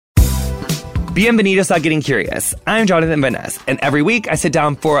Bienvenidos a Getting Curious. I'm Jonathan Van Ness, and every week I sit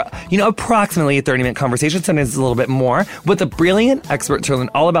down for, approximately a 30-minute conversation, sometimes a little bit more, with a brilliant expert to learn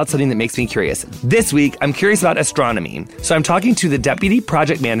all about something that makes me curious. This week, I'm curious about astronomy. So I'm talking to the Deputy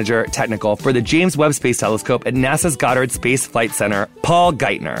Project Manager Technical for the James Webb Space Telescope at NASA's Goddard Space Flight Center, Paul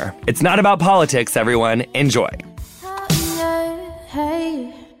Geithner. It's not about politics, everyone. Enjoy.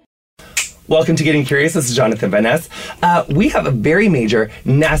 Welcome to Getting Curious. This is Jonathan Van Ness. We have a very major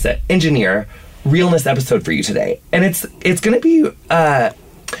NASA engineer realness episode for you today, and it's going to be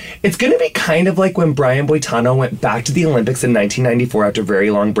kind of like when Brian Boitano went back to the Olympics in 1994 after a very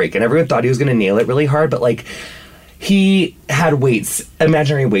long break, and everyone thought he was going to nail it really hard, but he had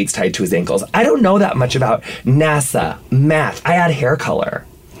imaginary weights tied to his ankles. I don't know that much about NASA, math. I add hair color.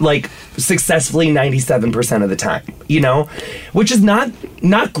 Successfully 97% of the time, which is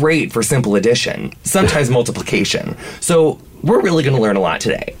not great for simple addition, sometimes multiplication. So we're really going to learn a lot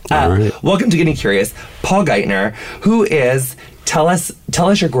today. Right. Welcome to Getting Curious, Paul Geithner, who is, tell us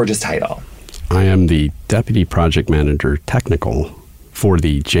your gorgeous title. I am the Deputy Project Manager Technical for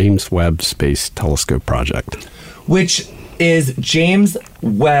the James Webb Space Telescope Project. Which is James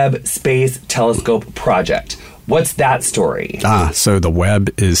Webb Space Telescope Project. What's that story? So the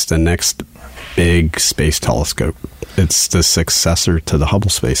Webb is the next big space telescope. It's the successor to the Hubble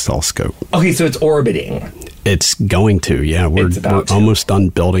Space Telescope. Okay, so it's orbiting. It's going to, yeah. We're almost done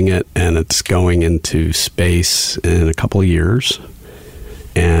building it, and it's going into space in a couple of years,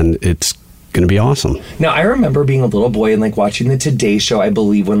 and it's going to be awesome. Now, I remember being a little boy and watching the Today Show, I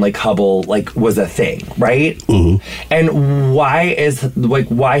believe, when Hubble was a thing, right? Mm-hmm. And why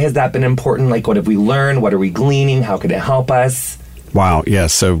has that been important? What have we learned? What are we gleaning? How can it help us? Wow, yeah.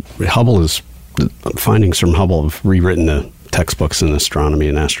 So findings from Hubble have rewritten the textbooks in astronomy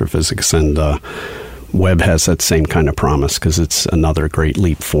and astrophysics, and Webb has that same kind of promise because it's another great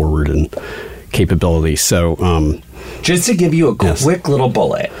leap forward in capability. So, just to give you a quick little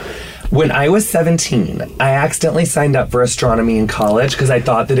bullet. When I was 17, I accidentally signed up for astronomy in college because I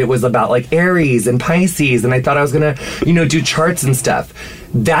thought that it was about Aries and Pisces, and I thought I was going to, do charts and stuff.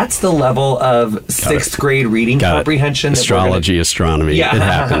 That's the level of sixth grade reading comprehension. Astrology, astronomy. Yeah. It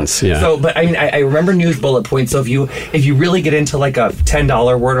happens. Yeah. So, but I remember news bullet points. So if you really get into a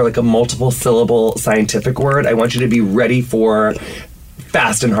 $10 word or a multiple syllable scientific word, I want you to be ready for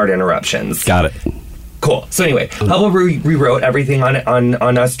fast and hard interruptions. Got it. Cool. So anyway, Hubble rewrote everything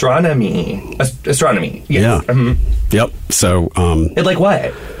on astronomy. Astronomy. Yes. Yeah. Mm-hmm. Yep. So.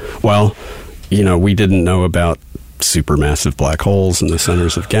 What? Well, we didn't know about supermassive black holes in the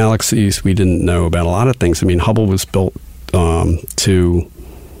centers of galaxies. We didn't know about a lot of things. Hubble was built to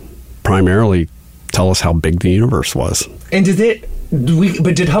primarily tell us how big the universe was. And did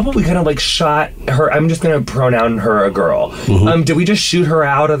Hubble, we kind of shot her, I'm just going to pronoun her a girl. Mm-hmm. Did we just shoot her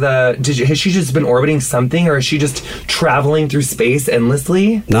out of has she just been orbiting something, or is she just traveling through space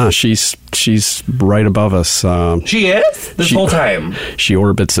endlessly? No, she's right above us. She is? This whole time? She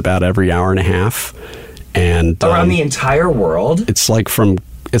orbits about every hour and a half. And around the entire world? It's like from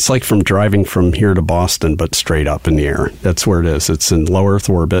driving from here to Boston, but straight up in the air. That's where it is. It's in low Earth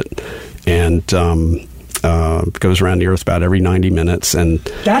orbit, and goes around the Earth about every 90 minutes. And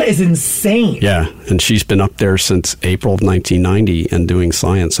that is insane. Yeah, and she's been up there since April of 1990 and doing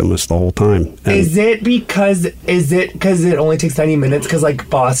science almost the whole time. And is it because it only takes 90 minutes? Because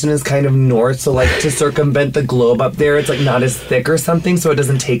Boston is kind of north, so to circumvent the globe up there, it's not as thick or something, so it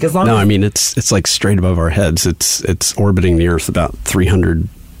doesn't take as long? No, it's straight above our heads. It's orbiting the Earth about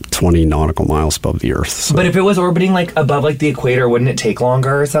 320 nautical miles above the Earth. So. But if it was orbiting above the equator, wouldn't it take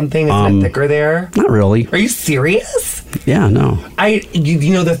longer or something? Isn't it thicker there? Not really. Are you serious? Yeah, no.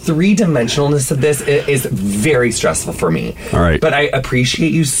 The three-dimensionalness of this is very stressful for me. All right. But I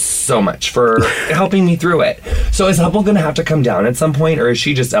appreciate you so much for helping me through it. So is Hubble going to have to come down at some point, or is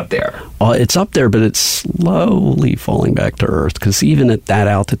she just up there? Well, it's up there, but it's slowly falling back to Earth, because even at that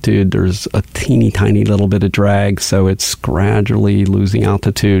altitude, there's a teeny tiny little bit of drag, so it's gradually losing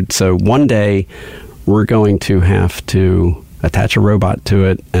altitude. So one day, we're going to have to attach a robot to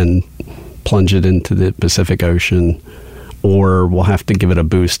it and plunge it into the Pacific Ocean, or we'll have to give it a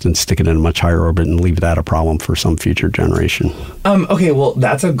boost and stick it in a much higher orbit and leave that a problem for some future generation. Okay, well,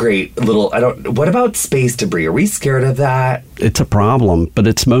 that's a great little... what about space debris? Are we scared of that? It's a problem, but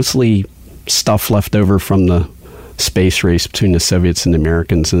it's mostly stuff left over from the space race between the Soviets and the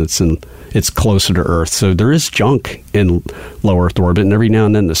Americans, and it's closer to Earth. So there is junk in low Earth orbit, and every now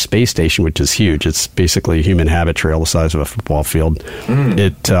and then the space station, which is huge, it's basically a human habit trail the size of a football field.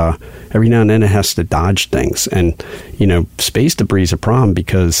 Every now and then it has to dodge things. And, space debris is a problem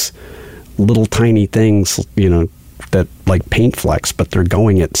because little tiny things, that like paint flecks, but they're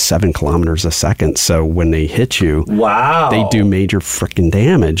going at 7 kilometers a second. So when they hit you, wow, they do major freaking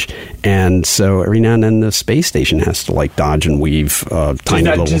damage. And so every now and then the space station has to like dodge and weave tiny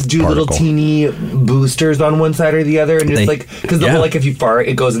little just do particle. little teeny boosters on one side or the other, and just like because yeah. like if you fart,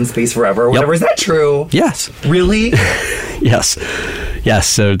 it goes in space forever or whatever. Yep. Is that true? Yes. Really? Yes. Yes.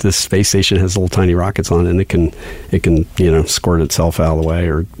 So the space station has little tiny rockets on it, and it can squirt itself out of the way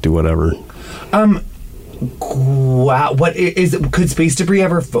or do whatever. Wow. What is it? Could space debris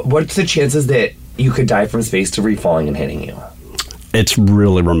ever? What's the chances that you could die from space debris falling and hitting you? It's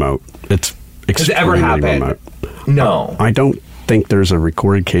really remote. It's extremely remote. No. I don't think there's a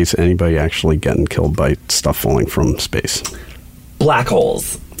recorded case of anybody actually getting killed by stuff falling from space. Black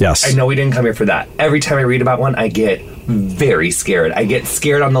holes. Yes. I know we didn't come here for that. Every time I read about one, I get very scared. I get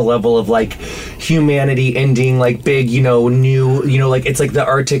scared on the level of like humanity ending, like big, like it's like the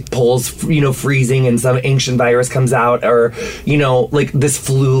Arctic poles, freezing and some ancient virus comes out, or, like this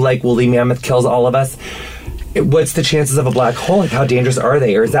flu, like woolly mammoth kills all of us. What's the chances of a black hole? Like, how dangerous are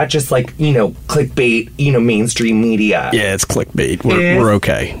they? Or is that just like, clickbait, mainstream media? Yeah, it's clickbait. We're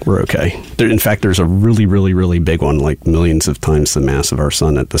okay. We're okay. In fact, there's a really, really, really big one, like millions of times the mass of our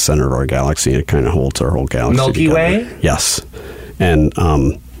sun at the center of our galaxy, and it kind of holds our whole galaxy Milky together. Way? Yes. And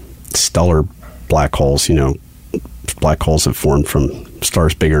stellar black holes, black holes have formed from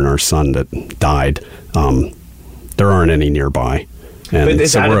stars bigger than our sun that died. There aren't any nearby. And but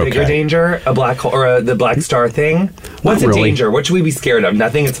is so that a bigger okay. danger? A black hole or the black star thing? What's the danger? What should we be scared of?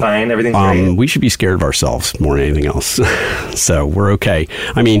 Nothing. It's fine. Everything's great. We should be scared of ourselves more than anything else. So we're okay.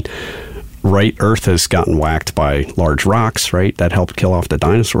 I mean, right, Earth has gotten whacked by large rocks, right? That helped kill off the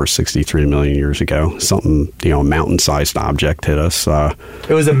dinosaurs 63 million years ago. Something, a mountain-sized object hit us. It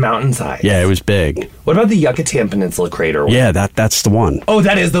was a mountain-sized? Yeah, it was big. What about the Yucatan Peninsula crater? Yeah, that's the one. Oh,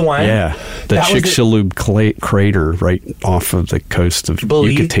 that is the one? Yeah. The Chicxulub crater right off of the coast of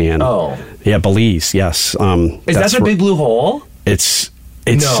Yucatan. Oh. Yeah, Belize, yes. Is that the big blue hole? It's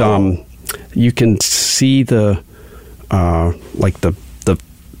no. You can see the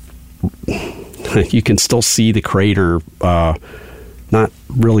you can still see the crater, not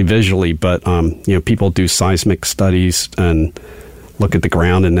really visually, but people do seismic studies and look at the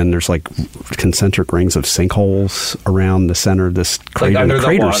ground, and then there's like concentric rings of sinkholes around the center of this crater. Like under the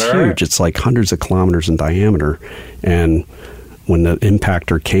crater's the water? huge. It's like hundreds of kilometers in diameter, and when the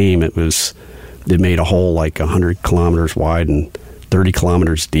impactor came, it made a hole like 100 kilometers wide and 30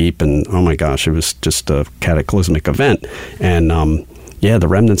 kilometers deep, and oh my gosh, it was just a cataclysmic event. And the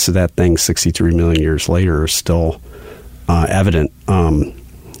remnants of that thing 63 million years later are still evident.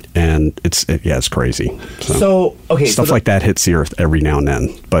 And it's crazy. So like that hits the Earth every now and then,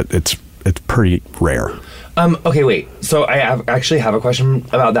 but it's pretty rare. Okay, wait. So I actually have a question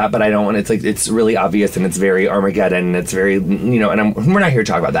about that, but I don't want. It's really obvious and it's very Armageddon. And it's very and we're not here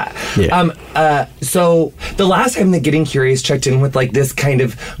to talk about that. Yeah. So the last time that Getting Curious checked in with like this kind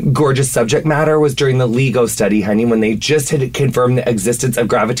of gorgeous subject matter was during the LIGO study, honey, when they just had confirmed the existence of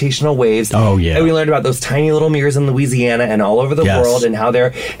gravitational waves. Oh yeah. And we learned about those tiny little mirrors in Louisiana and all over the world, and how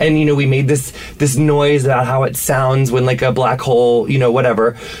they're we made this noise about how it sounds when like a black hole,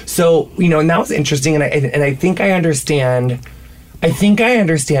 whatever. So and that was interesting, and I think I understand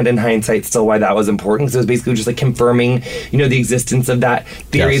in hindsight still why that was important, because it was basically just like confirming, the existence of that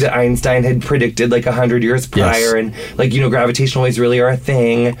theory that Einstein had predicted like 100 years prior, and like, gravitational waves really are a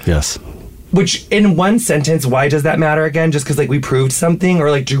thing. Yes. Which, in one sentence, why does that matter again? Just because like we proved something, or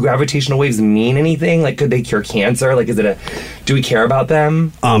like do gravitational waves mean anything? Like, could they cure cancer? Like, do we care about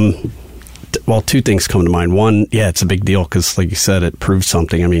them? Well, two things come to mind. One, it's a big deal because, like you said, it proved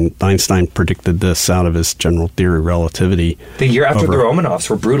something. I mean, Einstein predicted this out of his general theory of relativity. The year after the Romanovs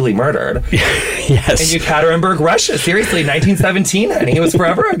were brutally murdered. Yes. In Yekaterinburg, Russia. Seriously, 1917, honey. It was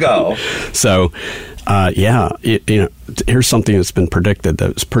forever ago. So, here's something that's been predicted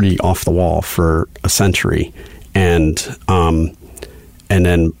that was pretty off the wall for a century. And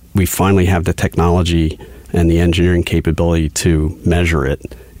then we finally have the technology and the engineering capability to measure it.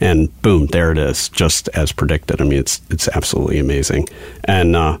 And boom, there it is, just as predicted. I mean, it's absolutely amazing.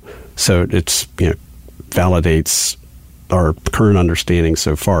 And so it's validates our current understanding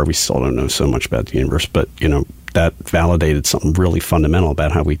so far. We still don't know so much about the universe, but that validated something really fundamental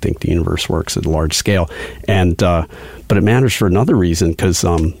about how we think the universe works at a large scale. And but it matters for another reason, because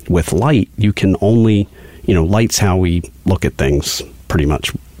with light, you can only light's how we look at things pretty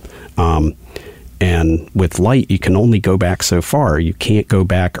much. And with light, you can only go back so far. You can't go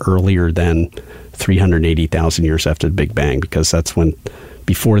back earlier than 380,000 years after the Big Bang, because that's when,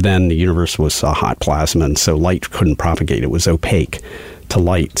 before then, the universe was hot plasma, and so light couldn't propagate. It was opaque. to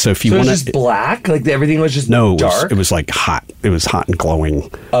light. So if you So it want was just black? Like everything was just dark? it was like hot. It was hot and glowing.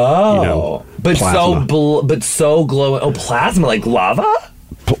 But plasma. so glowing. Oh, plasma, like lava?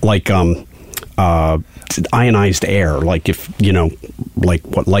 Like ionized air, like like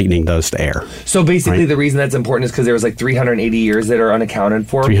what lightning does to air. So basically the reason that's important is because there was like 380 years that are unaccounted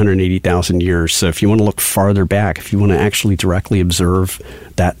for? 380,000 years. So if you want to look farther back, if you want to actually directly observe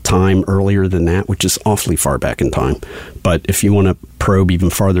that time earlier than that, which is awfully far back in time, but if you want to probe even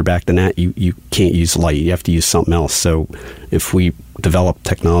farther back than that, you can't use light. You have to use something else. So if we develop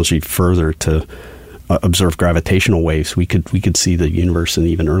technology further to observe gravitational waves, we could see the universe in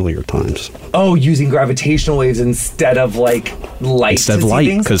even earlier times. Oh, using gravitational waves instead of like light. Instead of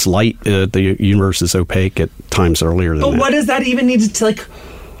light, because light, the universe is opaque at times earlier than that. But what does that even need to like?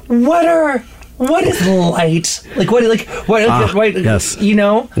 What is light? Yes.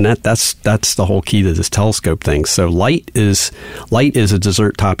 And that's the whole key to this telescope thing. So light is a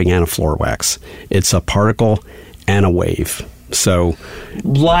dessert topping and a floor wax. It's a particle and a wave. So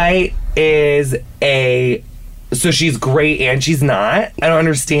light is so she's great and she's not? I don't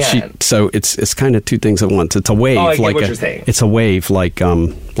understand. So it's kind of two things at once. It's a wave. Oh, I get what you're saying. It's a wave like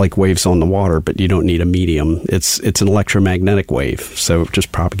waves on the water, but you don't need a medium. It's an electromagnetic wave, so it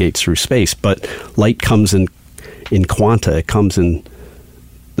just propagates through space. But light comes in quanta. It comes in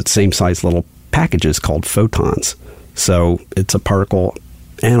the same size little packages called photons. So it's a particle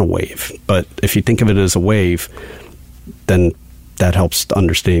and a wave. But if you think of it as a wave, then that helps to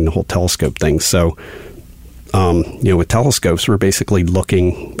understanding the whole telescope thing. So, with telescopes, we're basically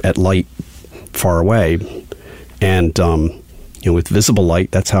looking at light far away. And, with visible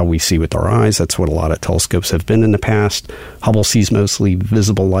light, that's how we see with our eyes. That's what a lot of telescopes have been in the past. Hubble sees mostly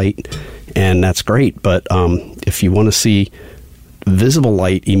visible light, and that's great. But if you want to see visible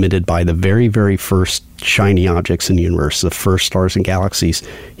light emitted by the very, very first shiny objects in the universe, the first stars and galaxies,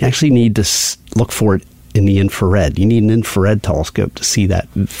 you actually need to look for it in the infrared. You need an infrared telescope to see that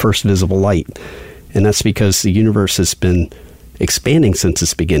first visible light. And that's because the universe has been expanding since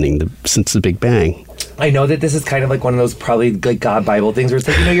its beginning, since the Big Bang. I know that this is kind of like one of those probably like God Bible things where it's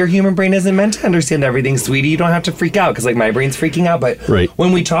like, your human brain isn't meant to understand everything, sweetie. You don't have to freak out because like my brain's freaking out. But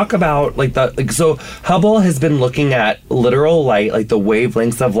when we talk about so Hubble has been looking at literal light, like the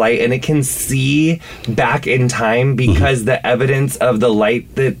wavelengths of light, and it can see back in time because the evidence of the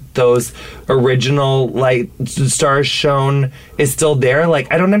light that those original light stars shone is still there.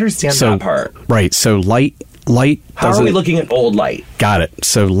 Like I don't understand that part. Right. So light. How are we looking at old light? Got it.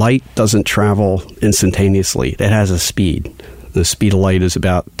 So light doesn't travel instantaneously. It has a speed. The speed of light is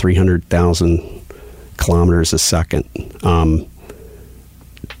about 300,000 kilometers a second.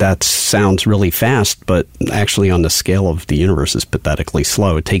 That sounds really fast, but actually on the scale of the universe is pathetically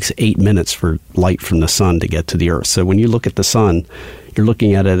slow. It takes 8 minutes for light from the sun to get to the Earth. So when you look at the sun, you're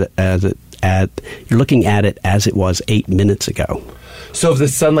looking at it as it was 8 minutes ago. So if the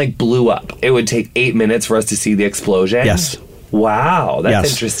sun blew up, it would take 8 minutes for us to see the explosion? Yes. Wow,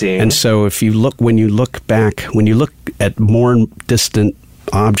 that's interesting. And so when you look at more distant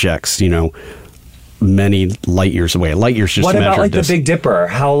objects, many light years away. Light years just what about the Big Dipper?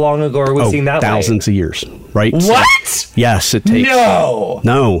 How long ago are we seeing that? Thousands of years, right? What? So, yes, it takes.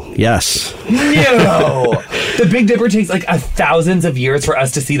 No. Yes. No. The Big Dipper takes thousands of years for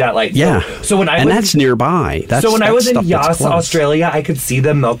us to see that light. Yeah. So when that's nearby. When I was in Yas, Australia, I could see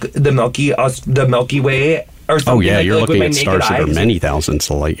the Milky Way. Or something. Oh yeah, you're looking at stars that are many thousands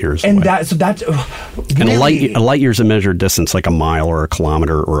of light years and away. And a light year is a measured distance, like a mile or a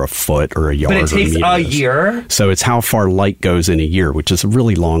kilometer or a foot or a yard. But it takes a year. So it's how far light goes in a year, which is a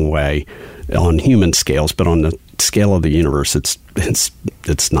really long way on human scales. But on the scale of the universe, it's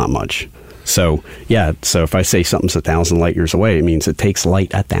not much. So so if I say something's 1,000 light years away, it means it takes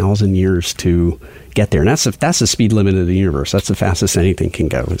light 1,000 years to get there, and that's the speed limit of the universe. That's the fastest anything can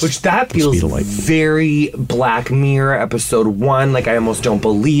go. Which that feels very Black Mirror episode 1. I almost don't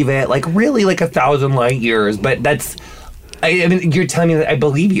believe it. Really 1,000 light years, but that's. I mean, you're telling me that I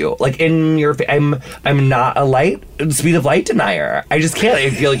believe you. I'm not a speed of light denier. I just can't.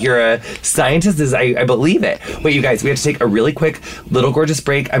 I feel like you're a scientist. I believe it. Wait, you guys, we have to take a really quick, little gorgeous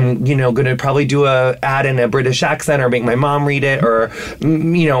break. I'm, going to probably do a ad in a British accent or make my mom read it, or,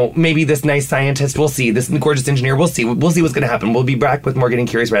 maybe this nice scientist. We'll see. This gorgeous engineer. We'll see. We'll see what's going to happen. We'll be back with more Getting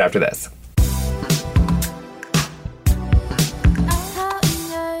Curious right after this.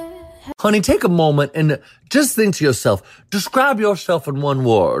 Honey, take a moment and just think to yourself, describe yourself in one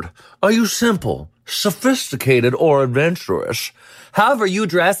word. Are you simple, sophisticated, or adventurous. However you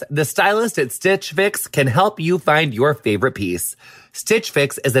dress, the stylist at Stitch Fix can help you find your favorite piece. Stitch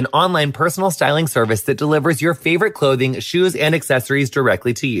Fix is an online personal styling service that delivers your favorite clothing, shoes, and accessories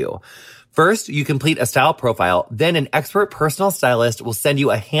directly to you. First, you complete a style profile, then an expert personal stylist will send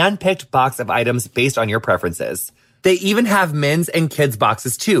you a hand-picked box of items based on your preferences. They even have men's and kids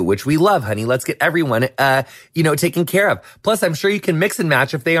boxes too, which we love, honey. Let's get everyone, taken care of. Plus, I'm sure you can mix and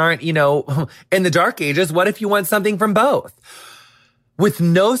match if they aren't, in the dark ages. What if you want something from both? With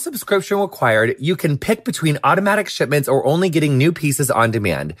no subscription required, you can pick between automatic shipments or only getting new pieces on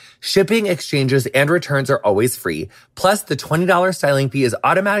demand. Shipping, exchanges, and returns are always free. Plus, the $20 styling fee is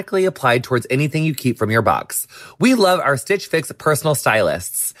automatically applied towards anything you keep from your box. We love our Stitch Fix personal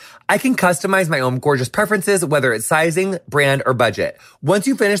stylists. I can customize my own gorgeous preferences, whether it's sizing, brand, or budget. Once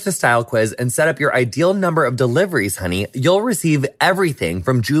you finish the style quiz and set up your ideal number of deliveries, honey, you'll receive everything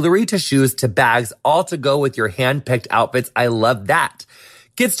from jewelry to shoes to bags, all to go with your hand-picked outfits. I love that.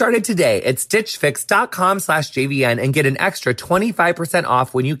 Get started today at stitchfix.com/JVN and get an extra 25%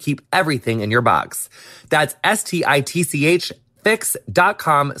 off when you keep everything in your box. That's STITCH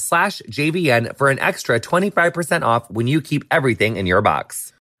fix.com/JVN for an extra 25% off when you keep everything in your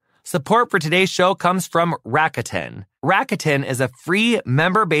box. Support for today's show comes from Rakuten. Rakuten is a free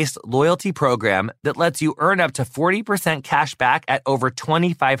member-based loyalty program that lets you earn up to 40% cash back at over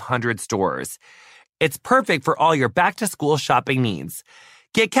 2,500 stores. It's perfect for all your back-to-school shopping needs.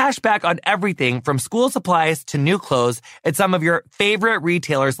 Get cash back on everything from school supplies to new clothes at some of your favorite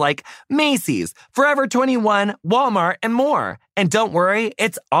retailers like Macy's, Forever 21, Walmart, and more. And don't worry,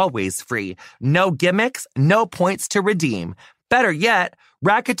 it's always free. No gimmicks, no points to redeem. Better yet,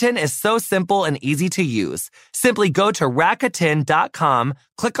 Rakuten is so simple and easy to use. Simply go to Rakuten.com,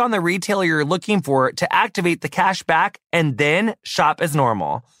 click on the retailer you're looking for to activate the cash back, and then shop as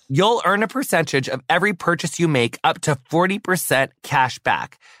normal. You'll earn a percentage of every purchase you make up to 40% cash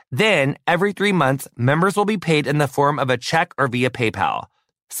back. Then, every 3 months, members will be paid in the form of a check or via PayPal.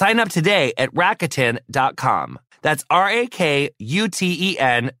 Sign up today at Rakuten.com. That's Rakuten.com.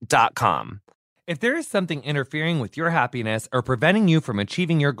 If there is something interfering with your happiness or preventing you from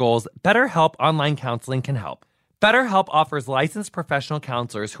achieving your goals, BetterHelp Online Counseling can help. BetterHelp offers licensed professional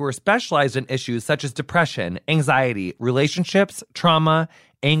counselors who are specialized in issues such as depression, anxiety, relationships, trauma,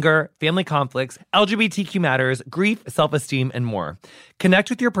 anger, family conflicts, LGBTQ matters, grief, self-esteem, and more. Connect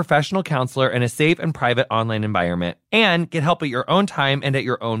with your professional counselor in a safe and private online environment and get help at your own time and at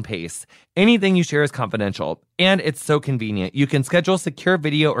your own pace. Anything you share is confidential, and it's so convenient. You can schedule secure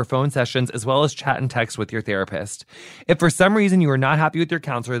video or phone sessions as well as chat and text with your therapist. If for some reason you are not happy with your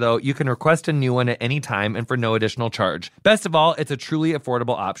counselor, though, you can request a new one at any time and for no additional charge. Best of all, it's a truly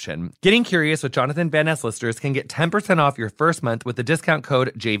affordable option. Getting Curious with Jonathan Van Ness listeners can get 10% off your first month with the discount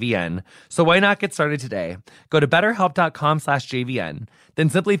code JVN. So why not get started today? Go to BetterHelp.com/JVN. Then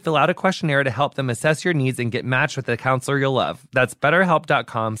simply fill out a questionnaire to help them assess your needs and get matched with a counselor you'll love. That's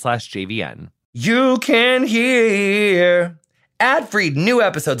BetterHelp.com/JVN. You can hear ad-free new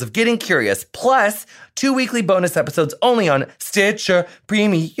episodes of Getting Curious, plus 2 weekly bonus episodes only on Stitcher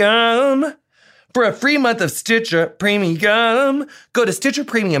Premium. For a free month of Stitcher Premium, go to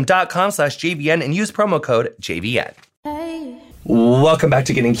StitcherPremium.com/JVN and use promo code JVN. Hey. Welcome back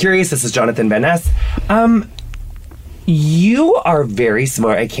to Getting Curious. This is Jonathan Van Ness. You are very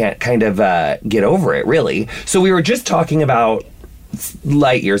smart. I can't kind of get over it, really. So we were just talking about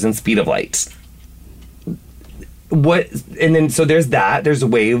light years and speed of light. So there's that. There's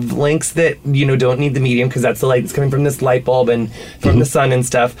wavelengths that, don't need the medium because that's the light that's coming from this light bulb and from the sun and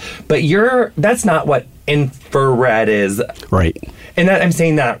stuff. But that's not what infrared is. Right. And I'm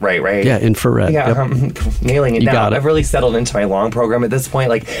saying that right? Yeah, infrared. Yeah, yep. Nailing it You down. got it. I've really settled into my long program at this point.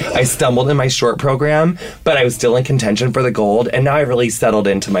 Like, I stumbled in my short program, but I was still in contention for the gold, and now I've really settled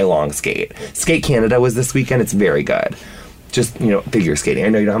into my long skate. Skate Canada was this weekend. It's very good. Just, figure skating. I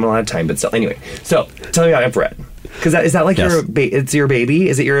know you don't have a lot of time, but still. Anyway, so tell me about infrared. Because is that like yes. It's your baby?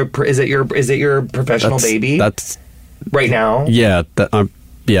 Is it your professional baby? That's right now. Yeah,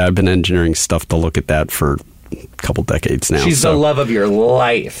 I've been engineering stuff to look at that for a couple decades now. She's the love of your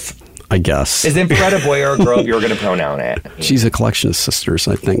life, I guess. Is infrared a boy or a girl? If you were going to pronoun it. She's a collection of sisters,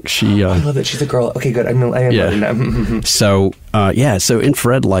 I think. I love that she's a girl. Okay, good. I am loving that. So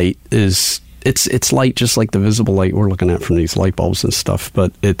infrared light is. It's light just like the visible light we're looking at from these light bulbs and stuff,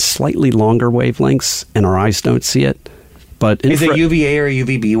 but it's slightly longer wavelengths, and our eyes don't see it. But is it UVA or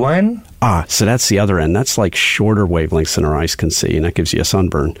UVB one? So that's the other end. That's like shorter wavelengths than our eyes can see, and that gives you a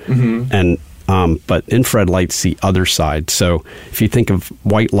sunburn. Mm-hmm. And but infrared light's the other side. So if you think of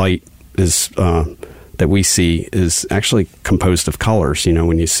white light is the that we see is actually composed of colors. You know,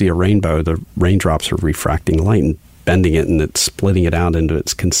 when you see a rainbow, the raindrops are refracting light and bending it, and it's splitting it out into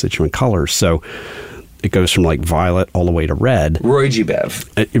its constituent colors. So it goes from like violet all the way to red. Roy G. Biv.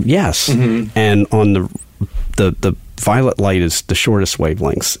 Yes. And on the violet light is the shortest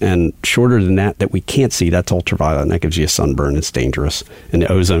wavelengths, and shorter than that we can't see, that's ultraviolet, and that gives you a sunburn. It's dangerous. And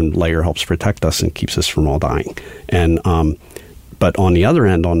the ozone layer helps protect us and keeps us from all dying. And but on the other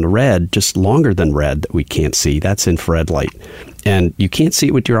end, on the red, just longer than red that we can't see, that's infrared light. And you can't see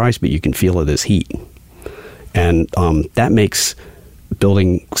it with your eyes, but you can feel it as heat. And that makes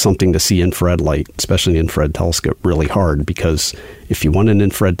building something to see infrared light, especially an infrared telescope, really hard, because if you want an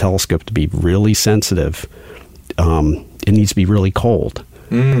infrared telescope to be really sensitive, it needs to be really cold,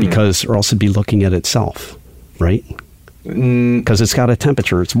 because or else it'd be looking at itself, right? Because it's got a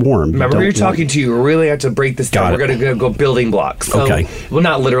temperature, it's warm. Remember who you're talking to. You really have to break this down. We're going to go building blocks. So, okay. Well,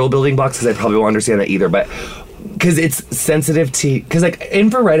 not literal building blocks, because I probably won't understand that either, but because it's sensitive to, because like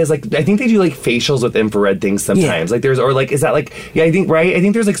infrared is like, I think they do like facials with infrared things sometimes. Yeah. Like there's, or like, is that like, yeah, I think, right? I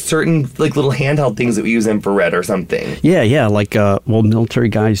think there's like certain like little handheld things that we use infrared or something. Yeah. Like, well, military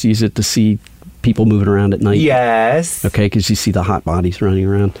guys use it to see people moving around at night. Yes. Okay, because you see the hot bodies running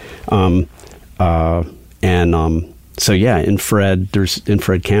around. So yeah, infrared, there's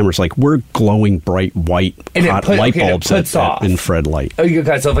infrared cameras. Like, we're glowing bright white hot light bulbs at infrared light. Oh, you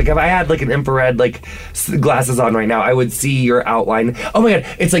got so like if I had like an infrared like glasses on right now, I would see your outline. Oh my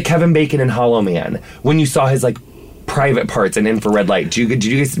god, it's like Kevin Bacon in Hollow Man when you saw his like private parts in infrared light. Do you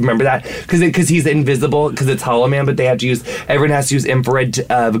guys remember that? Because he's invisible, because it's Hollow Man, but everyone has to use infrared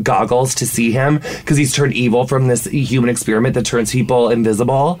goggles to see him, because he's turned evil from this human experiment that turns people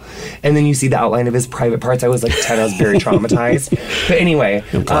invisible. And then you see the outline of his private parts. I was like 10, I was very traumatized. But anyway,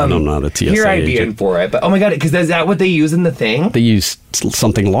 I'm not a TSA here I'd be agent. in for it. But oh my god, because is that what they use in the thing? They use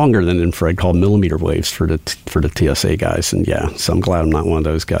something longer than infrared called millimeter waves for the TSA guys. And yeah, so I'm glad I'm not one of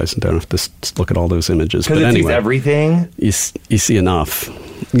those guys and don't have to look at all those images. Because it sees everything. You see enough.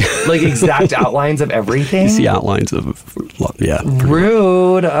 Like exact outlines of everything? You see outlines of, yeah.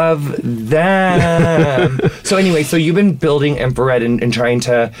 Rude of them. So anyway, so you've been building infrared and trying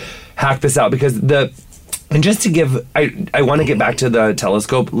to hack this out, because and just to give, I want to get back to the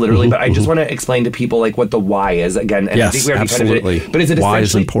telescope literally, but I just want to explain to people like what the why is again. And yes, I think we already absolutely. kind of did it, but is it why is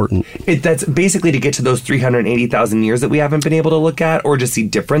essentially important? That's basically to get to those 380,000 years that we haven't been able to look at, or just see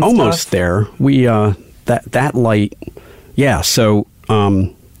different almost stuff? There. We that light, yeah. So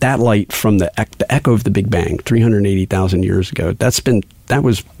that light from the echo of the Big Bang, 380,000 years ago. That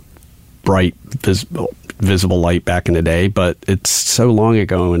was bright, visible light back in the day, but it's so long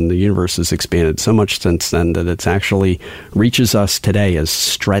ago, and the universe has expanded so much since then that it's actually reaches us today as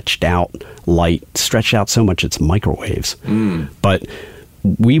stretched out light, stretched out so much it's microwaves. But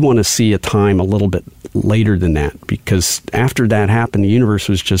we want to see a time a little bit later than that, because after that happened, the universe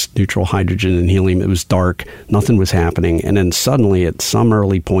was just neutral hydrogen and helium. It was dark, nothing was happening, and then suddenly at some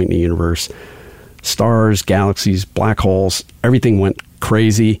early point in the universe, stars, galaxies, black holes, everything went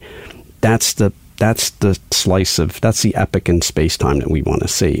crazy. That's the slice of, that's the epoch in space-time that we want to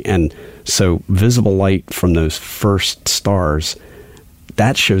see. And so visible light from those first stars,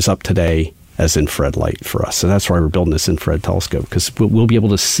 that shows up today as infrared light for us. So that's why we're building this infrared telescope, because we'll be able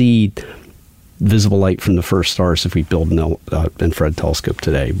to see visible light from the first stars if we build an infrared telescope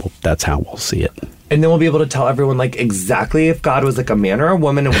today. Well, that's how we'll see it. And then we'll be able to tell everyone like exactly if God was like a man or a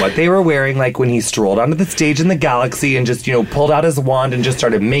woman and what they were wearing, like when he strolled onto the stage in the galaxy and just, pulled out his wand and just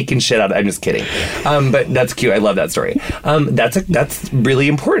started making shit out of it. I'm just kidding. But that's cute. I love that story. That's really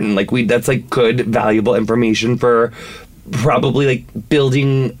important. Like that's like good, valuable information for probably like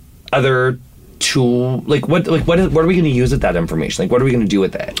building other tool. Like what are we going to use with that information? Like what are we going to do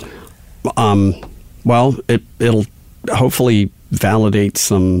with it? Well, it'll hopefully validate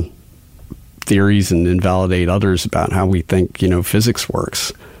some theories and invalidate others about how we think, physics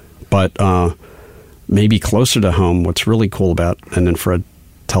works. But maybe closer to home, what's really cool about an infrared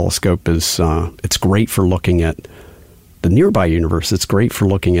telescope is it's great for looking at the nearby universe. It's great for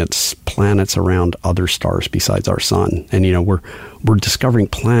looking at planets around other stars besides our sun. And, we're discovering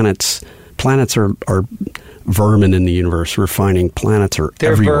planets. Planets are vermin in the universe. We're finding planets are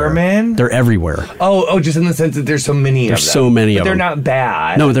everywhere. Vermin? They're everywhere. Oh, just in the sense that there's so many of them. There's so many of them. But they're not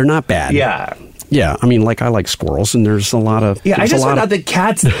bad. No, they're not bad. Yeah. Yeah, I mean, like I like squirrels, and there's a lot of... Yeah, I just found out that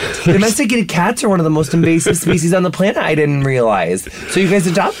cats, domesticated cats are one of the most invasive species on the planet. I didn't realize. So you guys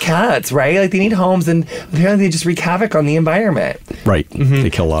adopt cats, right? Like they need homes, and apparently they just wreak havoc on the environment. Right. Mm-hmm. They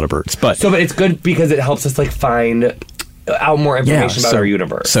kill a lot of birds. But it's good because it helps us like find out more information about our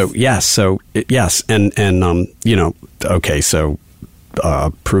universe. So yes, and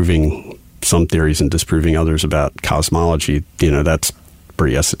proving some theories and disproving others about cosmology, that's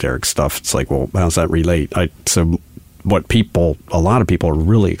pretty esoteric stuff. It's like, well, how does that relate? So what a lot of people are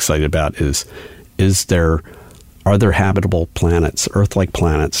really excited about are there habitable planets, Earth-like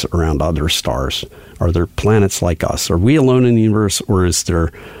planets around other stars? Are there planets like us? Are we alone in the universe, or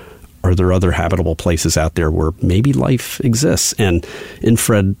are there other habitable places out there where maybe life exists? And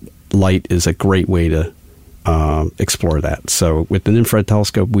infrared light is a great way to explore that. So with an infrared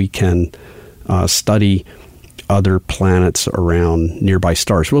telescope, we can study other planets around nearby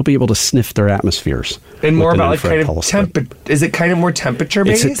stars. We'll be able to sniff their atmospheres. And more about kind of is it kind of more temperature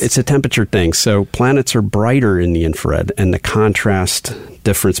based? It's a temperature thing. So planets are brighter in the infrared, and the contrast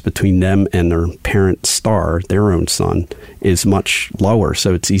difference between them and their parent star, their own sun, is much lower.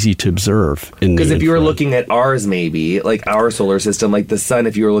 So it's easy to observe in the Because if you were infrared. looking at ours, maybe like our solar system, like the sun,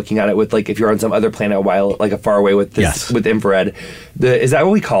 if you were looking at it with if you're on some other planet a while, like a far away with this with infrared, is that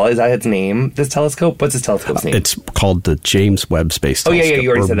what we call it? Is that its name? This telescope? What's this telescope's name? It's called the James Webb Space Telescope. Oh yeah, you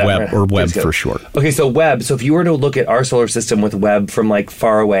already said that. Webb, or Webb for short. Okay, so Webb. So if you were to look at our solar system with Webb from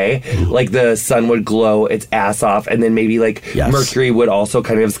far away, like the sun would glow its ass off, and then maybe Mercury would also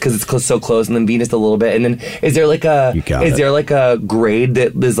kind of, because it's so close, and then Venus a little bit, and then is there a grade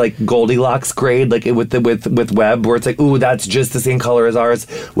that is like Goldilocks grade with Webb where it's ooh, that's just the same color as ours?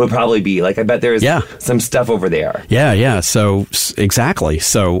 Would probably be I bet there's some stuff over there. Yeah. So exactly.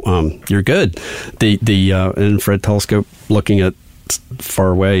 So you're good. The infrared telescope looking at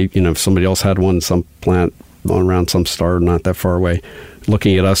far away. If somebody else had one, some planet around some star not that far away,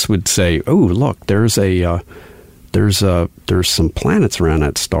 looking at us would say, "Oh, look, there's some planets around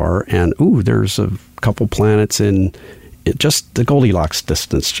that star, and there's a couple planets in just the Goldilocks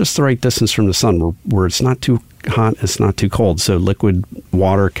distance, just the right distance from the sun, where it's not too hot, it's not too cold. So liquid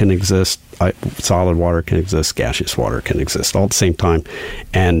water can exist, solid water can exist, gaseous water can exist all at the same time,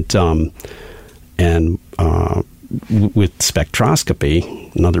 and with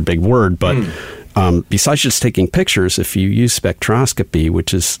spectroscopy, another big word, but besides just taking pictures, if you use spectroscopy,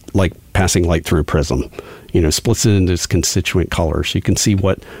 which is like passing light through a prism, splits it into its constituent colors, you can see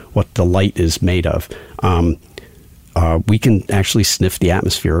what the light is made of. We can actually sniff the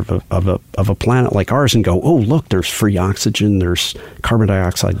atmosphere of a planet like ours and go, oh, look, there's free oxygen, there's carbon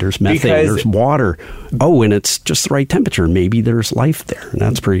dioxide, there's methane, there's water. Oh, and it's just the right temperature. Maybe there's life there. And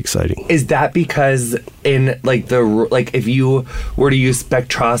that's pretty exciting. Is that because in if you were to use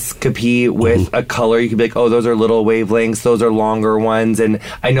spectroscopy with a color, you could be like, oh, those are little wavelengths, those are longer ones, and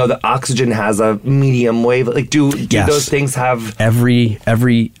I know that oxygen has a medium wave. Do those things have every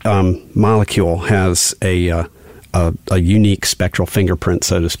molecule has a unique spectral fingerprint,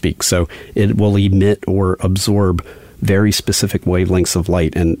 so to speak. So it will emit or absorb very specific wavelengths of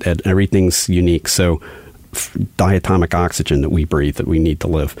light, and everything's unique. So diatomic oxygen that we breathe, that we need to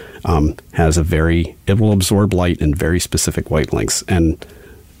live, it will absorb light in very specific wavelengths. And,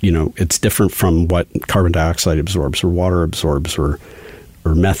 it's different from what carbon dioxide absorbs or water absorbs or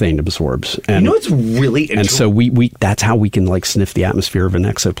methane absorbs. And it's really interesting. And so we that's how we can sniff the atmosphere of an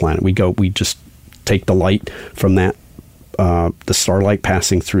exoplanet. We just take the light from that, the starlight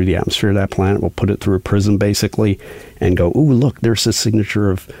passing through the atmosphere of that planet. We'll put it through a prism, basically, and go, ooh, look, there's a signature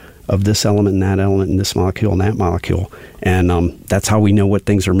of this element and that element and this molecule and that molecule. And that's how we know what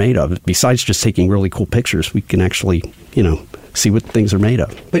things are made of. Besides just taking really cool pictures, we can actually, see what things are made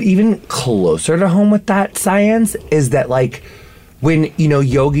of. But even closer to home with that science is that, when,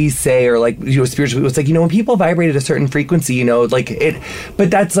 yogis say, or spiritual people, it's when people vibrate at a certain frequency, but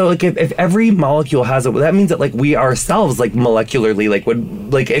that's so, if every molecule has it, that means that, we ourselves, molecularly,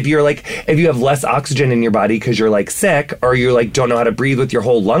 if you have less oxygen in your body because you're, sick, or you're, don't know how to breathe with your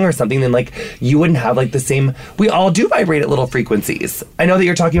whole lung or something, then, you wouldn't have, the same, we all do vibrate at little frequencies. I know that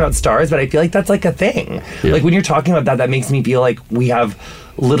you're talking about stars, but I feel like that's, a thing. Yeah. When you're talking about that makes me feel like we have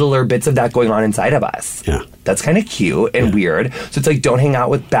littler bits of that going on inside of us. Yeah. That's kind of cute and weird. So it's don't hang out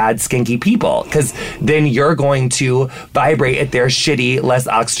with bad, skanky people, because then you're going to vibrate at their shitty, less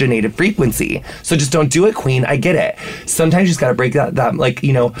oxygenated frequency. So just don't do it, queen. I get it. Sometimes you just got to break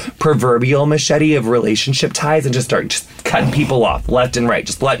that proverbial machete of relationship ties and just start cutting people off left and right,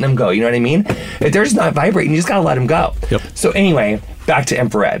 just letting them go. You know what I mean? If they're just not vibrating, you just got to let them go. Yep. So anyway, back to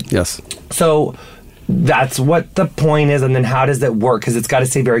infrared. Yes. So that's what the point is, and then how does it work? Because it's got to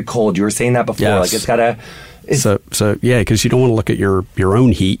stay very cold. You were saying that before. Yes. It's got to... So yeah, because you don't want to look at your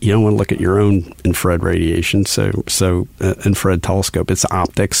own heat. You don't want to look at your own infrared radiation. So infrared telescope, it's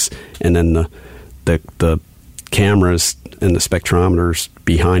optics, and then the cameras and the spectrometers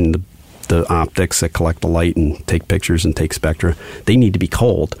behind the optics that collect the light and take pictures and take spectra. They need to be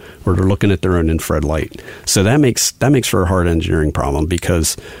cold, or they're looking at their own infrared light. So that makes for a hard engineering problem,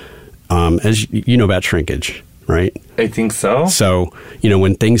 because as you know about shrinkage, right? I think so. So,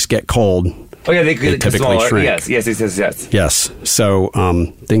 when things get cold, they typically smaller. shrink. Yes. Yes. So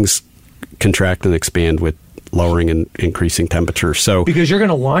things contract and expand with lowering and increasing temperature. So because you're going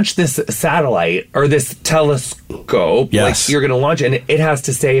to launch this satellite or this telescope, yes, you're going to launch it, and it has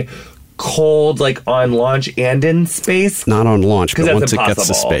to stay cold, like on launch and in space. Not on launch, but once impossible. It gets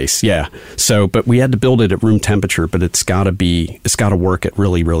to space, yeah. So, but we had to build it at room temperature, but it's got to work at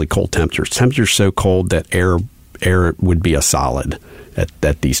really, really cold temperatures. Temperatures so cold that air would be a solid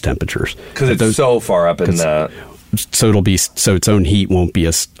at these temperatures because it's so far up in the. So its own heat won't be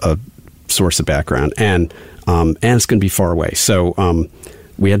a source of background, and it's going to be far away. So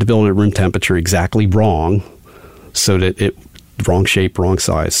we had to build it at room temperature exactly wrong, so that wrong shape, wrong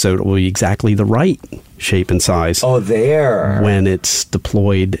size, so it will be exactly the right shape and size. Oh, there when it's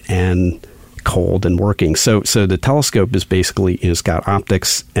deployed and cold and working. So the telescope is basically it's got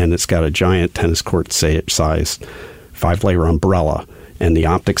optics and it's got a giant tennis court sized 5-layer umbrella. And the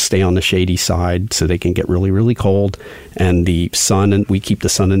optics stay on the shady side so they can get really, really cold. And the sun, and we keep the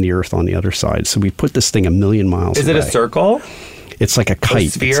sun and the earth on the other side. So we put this thing 1,000,000 miles away. Is it a circle? It's like a kite.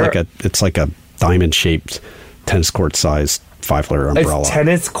 A sphere? It's like a diamond-shaped tennis court sized 5-layer umbrella. It's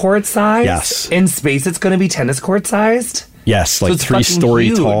tennis court sized? Yes. In space, it's going to be tennis court sized? Yes, like it's 3-story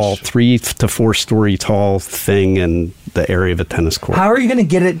huge. tall, 3 to 4-story tall thing in the area of a tennis court. How are you going to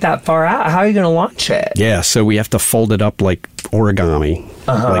get it that far out? How are you going to launch it? Yeah, so we have to fold it up like origami,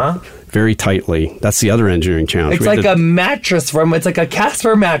 like very tightly. That's the other engineering challenge. It's like a mattress it's like a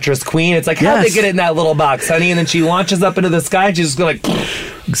Casper mattress, Queen. It's like, how'd they get it in that little box, honey? And then she launches up into the sky and she's just going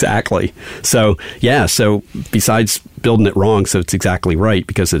Exactly. So, so besides building it wrong so it's exactly right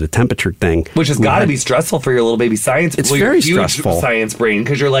because of the temperature thing. Which has got to be stressful for your little baby science. It's very stressful. Science brain,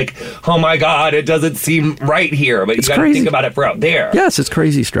 because you're like, oh my God, it doesn't seem right here. But you got to think about it for out there. Yes, it's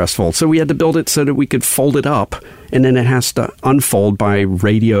crazy stressful. So we had to build it so that we could fold it up, and then it has to unfold by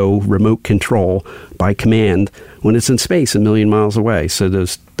radio remote control by command when it's in space 1,000,000 miles away. So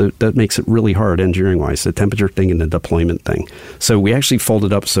that makes it really hard engineering-wise, the temperature thing and the deployment thing. So we actually fold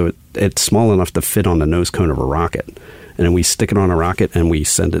it up so it's small enough to fit on the nose cone of a rocket. And then we stick it on a rocket and we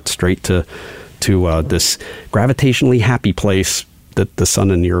send it straight to this gravitationally happy place that the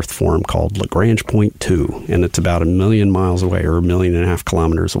sun and the earth form called Lagrange Point 2. And it's about 1,000,000 miles away or 1.5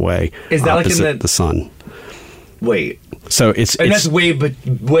 kilometers away. Is that opposite like in the sun? Wait. So it's that's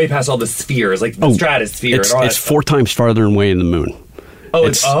way past all the spheres, like the stratosphere. It's 4 times farther away than the moon. So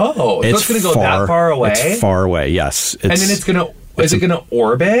it's going to go that far away? It's far away, yes. And then is it going to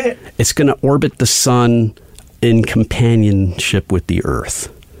orbit? It's going to orbit the sun in companionship with the Earth.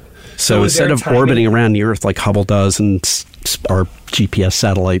 So instead of orbiting around the Earth like Hubble does and our GPS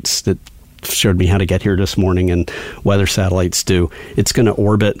satellites that showed me how to get here this morning and weather satellites do, it's going to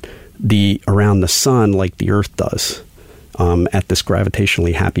orbit around the sun like the Earth does. At this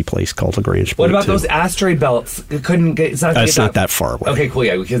gravitationally happy place called Lagrange Point 2. What about those asteroid belts? It's not that far away. Okay, cool.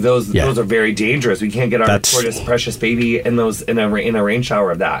 Yeah, because those are very dangerous. We can't get our precious baby in a rain shower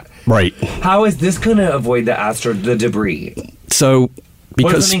of that. Right. How is this going to avoid the debris? So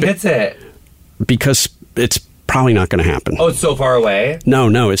what if something hits it? Because it's probably not going to happen. Oh, it's so far away?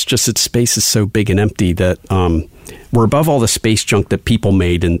 No. It's just that space is so big and empty that we're above all the space junk that people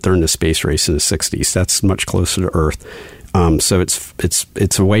made during the space race in the 60s. That's much closer to Earth. So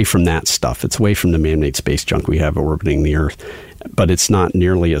it's away from that stuff. It's away from the man-made space junk we have orbiting the Earth, but it's not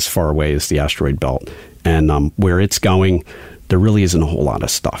nearly as far away as the asteroid belt. And where it's going, there really isn't a whole lot of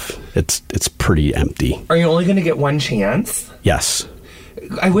stuff. It's pretty empty. Are you only going to get one chance? Yes.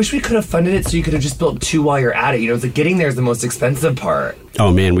 I wish we could have funded it so you could have just built 2 while you're at it. It's like getting there is the most expensive part.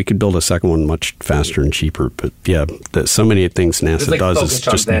 Oh man, we could build a second one much faster and cheaper. But yeah, so many things NASA does is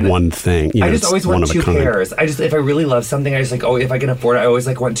just one thing. I just always want 2 pairs. If I really love something, I just if I can afford it, I always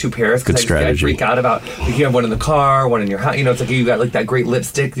want 2 pairs. Good strategy. I freak out about you have one in the car, one in your house. It's like you got like that great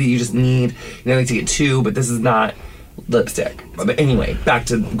lipstick that you just need. Like to get 2, but this is not lipstick. But anyway, back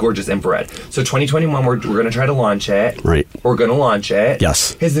to Gorgeous Infrared. So 2021, we're going to try to launch it. Right. We're going to launch it.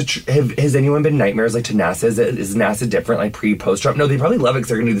 Yes. Has anyone been nightmares like to NASA? Is NASA different like pre-post Trump? No, they probably love it because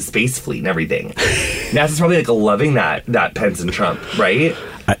they're going to do the space fleet and everything. NASA's probably like loving that Pence and Trump, right?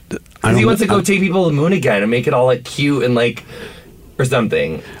 Because he wants to go take people to the moon again and make it all like cute and like or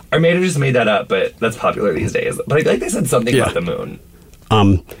something. Or maybe I just made that up, but that's popular these days. But I think they said something about the moon.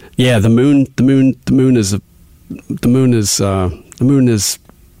 The moon is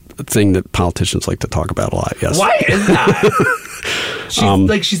a thing that politicians like to talk about a lot. Yes. Why is that?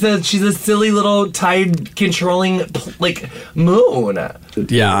 She's a silly little tide controlling moon.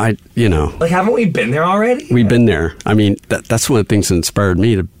 Yeah, haven't we been there already? We've been there. I mean, that's one of the things that inspired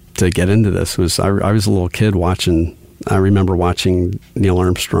me to get into this was I was a little kid watching. I remember watching Neil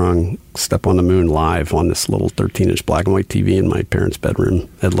Armstrong step on the moon live on this little 13-inch black and white TV in my parents' bedroom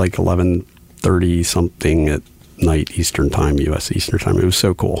at like 11:30 something at night Eastern time, U.S. Eastern time. It was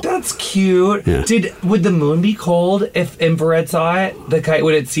so cool. That's cute. Yeah. Would the moon be cold if infrared saw it? The kite,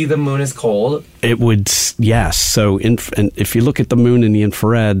 would it see the moon as cold? It would, yes. So and if you look at the moon in the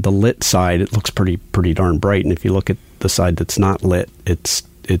infrared, the lit side, it looks pretty darn bright. And if you look at the side that's not lit, it's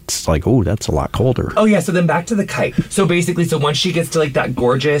like, oh, that's a lot colder. Oh, yeah. So then back to the kite. So basically, once she gets to like that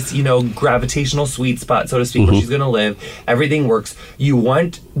gorgeous, gravitational sweet spot, so to speak, where she's going to live, everything works. You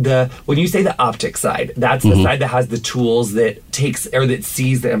want when you say the optic side, that's the side that has the tools that that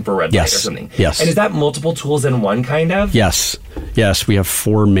sees the infrared light or something. Yes. And is that multiple tools in one kind of? Yes. Yes. We have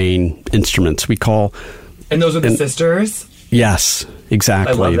 4 main instruments. We call. And those are the sisters? Yes,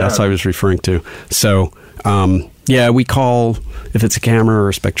 exactly. I love that. That's what I was referring to. So, we call, if it's a camera or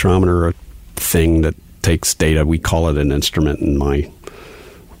a spectrometer or a thing that takes data, we call it an instrument in my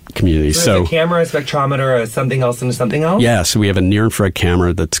community. So a camera, a spectrometer, something else into something else? Yeah, so we have a near-infrared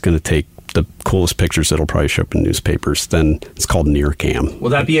camera that's going to take the coolest pictures that'll probably show up in newspapers. Then it's called NearCam. Will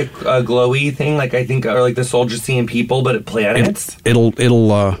that be a glowy thing, like I think, or like the soldiers seeing people, but at planets?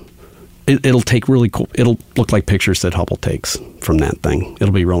 It'll take really cool. It'll look like pictures that Hubble takes from that thing.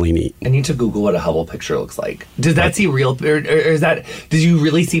 It'll be really neat. I need to Google what a Hubble picture looks like. Does that see real, or is that? Did you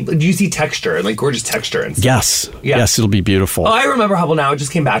really see? Do you see texture, like gorgeous texture and stuff? Yes. Yeah. Yes, it'll be beautiful. Oh, I remember Hubble now. It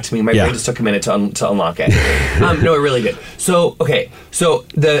just came back to me. My brain just took a minute to unlock it. No, it really did. So so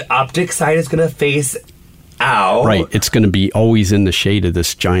the optic side is going to face out. Right. It's going to be always in the shade of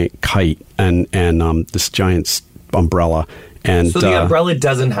this giant kite and this giant umbrella. And so the umbrella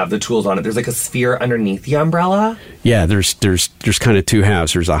doesn't have the tools on it. There's like a sphere underneath the umbrella. Yeah, there's kind of 2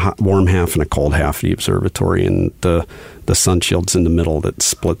 halves. There's a warm half and a cold half of the observatory, and the sun shield's in the middle that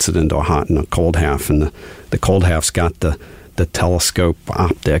splits it into a hot and a cold half. And the cold half's got the telescope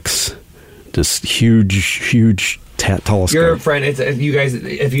optics, this huge telescope. Your friend, you guys,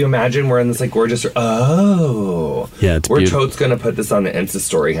 if you imagine we're in this like gorgeous. Oh, yeah, it's we're beautiful. Totes gonna put this on the Insta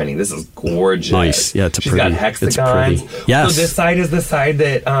story, honey. This is gorgeous. Nice, yeah, She's got hexagons. Yes. So this side is the side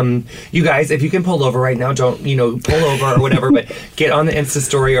that you guys, if you can pull over right now, don't pull over or whatever, but get on the Insta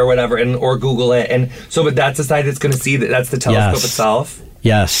story or whatever, or Google it, and so but that's the side that's gonna see that's the telescope itself.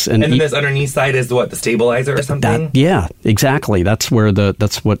 Yes, and then this underneath side is the stabilizer or something. Yeah, exactly. That's what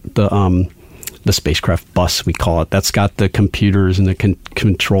the spacecraft bus, we call it. That's got the computers and the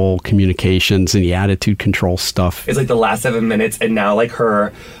control communications and the attitude control stuff. It's like the last 7 minutes, and now like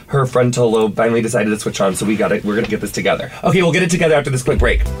her frontal lobe finally decided to switch on. So we're gonna get this together. Okay, we'll get it together after this quick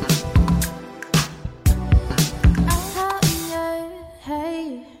break.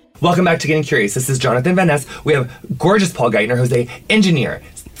 Welcome back to Getting Curious. This is Jonathan Van Ness. We have gorgeous Paul Geithner, who's an engineer,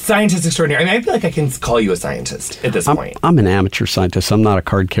 scientist extraordinary. I mean, I feel like I can call you a scientist at this point. I'm an amateur scientist. I'm not a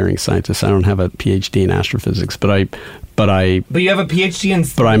card-carrying scientist. I don't have a PhD in astrophysics, but you have a PhD in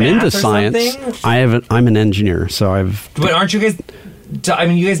but I'm math into science. Something? I'm an engineer, so But aren't you guys? I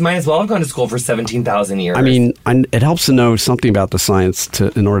mean, you guys might as well have gone to school for 17,000 years. I mean, it helps to know something about the science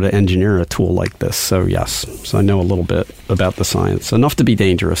in order to engineer a tool like this. So yes, so I know a little bit about the science, enough to be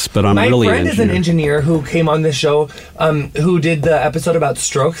dangerous. But I'm really an engineer. My friend is an engineer who came on this show, who did the episode about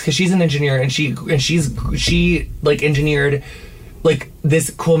strokes, because she's an engineer and she like engineered like this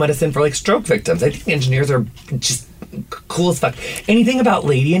cool medicine for like stroke victims. I think engineers are just cool as fuck. Anything about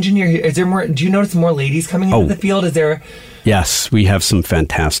lady engineer? Is there more? Do you notice more ladies coming into the field? Is there? Yes, we have some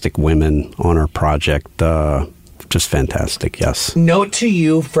fantastic women on our project. Just fantastic, yes. Note to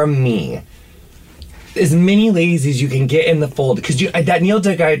you from me. As many ladies as you can get in the fold, because that Neil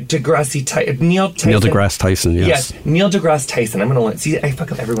deGrasse Tyson, yes. Neil deGrasse Tyson. I'm gonna learn. See, I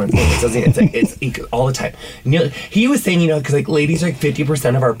fuck up everyone's name. It's all the time. He was saying, because like ladies are like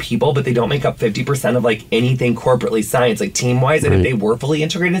 50% of our people, but they don't make up 50% of like anything corporately science, like team wise. And if they were fully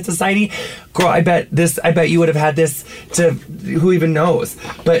integrated in society, girl, I bet you would have had this to who even knows.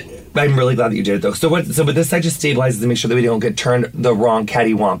 But I'm really glad that you did it though. So but this side just stabilizes to make sure that we don't get turned the wrong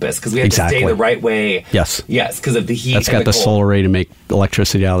cattywampus, because we have to stay the right way. Yes, because of the heat. It's got the solar array to make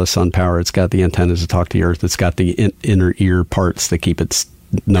electricity out of the sun power. It's got the antennas to talk to the earth. It's got the inner ear parts that keep it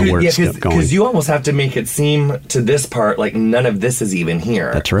nowhere it's going. Because you almost have to make it seem to this part like none of this is even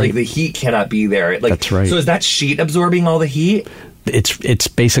here. That's right. Like the heat cannot be there. Like, that's right. So is that sheet absorbing all the heat? It's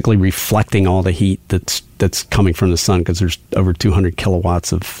basically reflecting all the heat that's coming from the sun, because there's over 200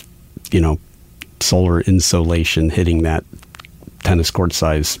 kilowatts of solar insolation hitting that tennis court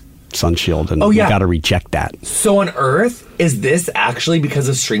size sun shield, and Oh, yeah. you got to reject that. So on Earth, is this actually because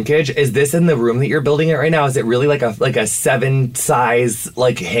of shrinkage? Is this in the room that you're building it right now? Is it really like a 7 size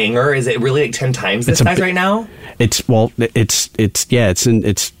like hangar? Is it really like 10 times this size right now? It's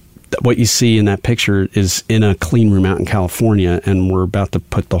what you see in that picture is in a clean room out in California, and we're about to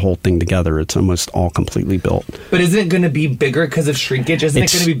put the whole thing together. It's almost all completely built. But isn't it going to be bigger because of shrinkage? Isn't it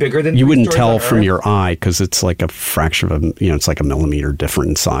going to be bigger than you 3 wouldn't stories tell on from Earth? your eye, because it's like a fraction of it's like a millimeter different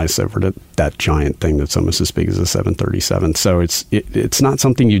in size over that giant thing that's almost as big as a 737. So it's not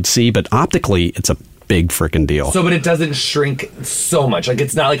something you'd see, but optically it's a big freaking deal. So, but it doesn't shrink so much. Like,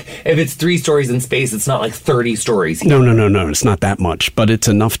 it's not like if it's 3 stories in space, it's not like 30 stories here. No. It's not that much, but it's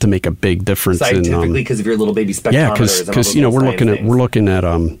enough to make a big difference. Scientifically, because of your little baby spectrometers. Yeah, because we're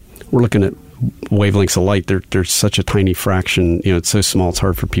looking at wavelengths of light. There's such a tiny fraction. It's so small, it's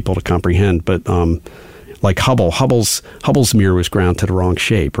hard for people to comprehend. But like Hubble's mirror was ground to the wrong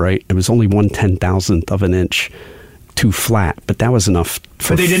shape. Right, it was only 1/10,000th of an inch too flat, but that was enough.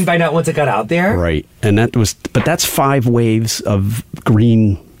 But they didn't find out once it got out there, right? And that's 5 waves of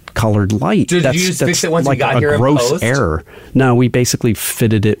green colored light. Did you just fix it once like you got here? A in gross post? error. No, we basically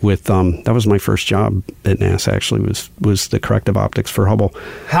fitted it with. That was my first job at NASA. Actually, was the corrective optics for Hubble.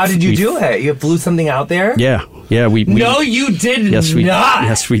 How did you do it? You flew something out there? Yeah. We no, you did not.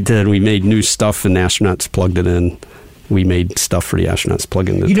 Yes, we did. We made new stuff, and astronauts plugged it in. We made stuff for the astronauts, plug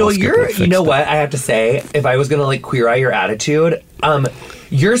in the telescope. You know what I have to say? If I was gonna like queer eye your attitude,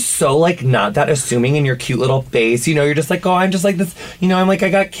 you're so like not that assuming in your cute little face. You're just like, oh, I'm just like this. I'm like, I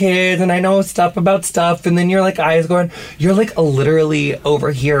got kids and I know stuff about stuff, and then you're like eyes going. You're like literally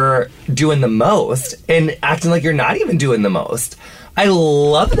over here doing the most and acting like you're not even doing the most. I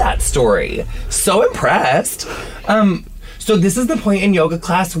love that story. So impressed. So this is the point in yoga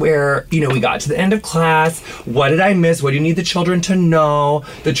class where, we got to the end of class. What did I miss? What do you need the children to know?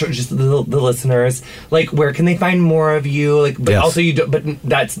 Just the listeners. Like, where can they find more of you? Like, but yes. also but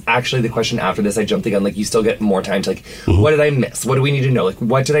that's actually the question after this. I jumped the gun. Like, you still get more time to like, what did I miss? What do we need to know? Like,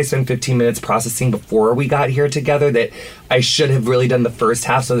 what did I spend 15 minutes processing before we got here together that I should have really done the first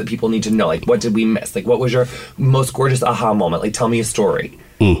half so that people need to know? Like, what did we miss? Like, what was your most gorgeous aha moment? Like, tell me a story.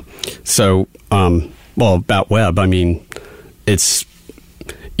 So, about Webb, I mean, it's,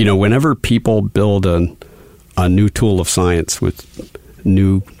 whenever people build a new tool of science with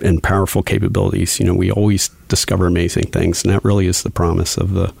new and powerful capabilities, we always discover amazing things, and that really is the promise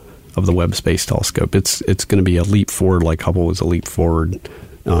of the Webb Space Telescope. It's going to be a leap forward, like Hubble was a leap forward,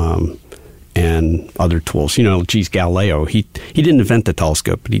 and other tools. Galileo, he didn't invent the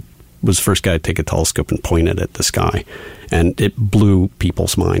telescope, but he was the first guy to take a telescope and point it at the sky, and it blew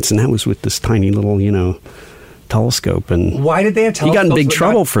people's minds. And that was with this tiny little, telescope. And why did they have telescopes? He got in big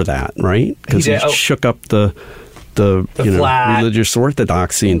trouble for that, right? Because he shook up the religious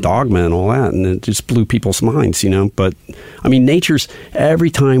orthodoxy and dogma and all that, and it just blew people's minds, But I mean, nature's every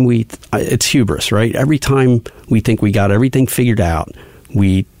time it's hubris, right? Every time we think we got everything figured out,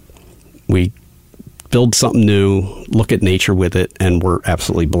 we build something new, look at nature with it, and we're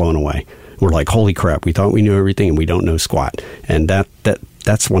absolutely blown away. We're like, holy crap, we thought we knew everything and we don't know squat. And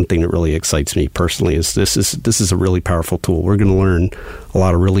that's one thing that really excites me personally, is this is a really powerful tool. We're going to learn a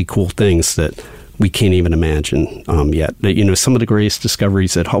lot of really cool things that we can't even imagine yet. Some of the greatest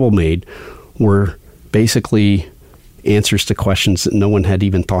discoveries that Hubble made were basically answers to questions that no one had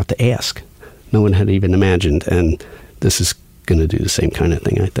even thought to ask. No one had even imagined. And this is going to do the same kind of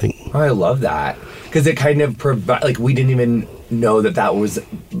thing, I think. Oh, I love that. Because it kind of we didn't even know that was,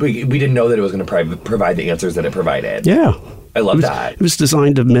 we didn't know that it was going to provide the answers that it provided. Yeah. I love that. It was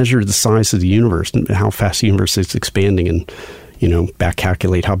designed to measure the size of the universe and how fast the universe is expanding, and, back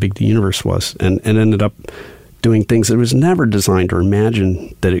calculate how big the universe was, and ended up doing things that it was never designed or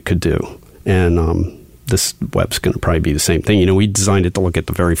imagined that it could do. And this Webb's going to probably be the same thing. We designed it to look at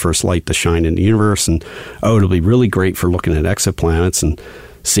the very first light to shine in the universe, and it'll be really great for looking at exoplanets and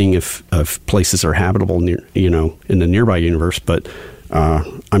seeing if places are habitable near, in the nearby universe. But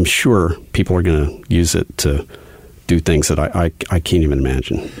I'm sure people are going to use it to do things that I can't even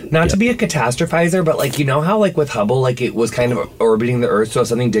imagine. Not to be a catastrophizer, but how with Hubble, it was kind of orbiting the Earth, so if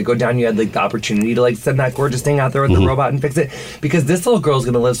something did go down, you had the opportunity to send that gorgeous thing out there with the robot and fix it. Because this little girl's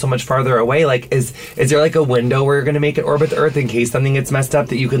going to live so much farther away. Is there a window where you're going to make it orbit the Earth in case something gets messed up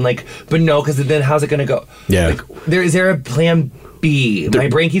that you can but no, because then how's it going to go? Yeah. Is there a plan B? My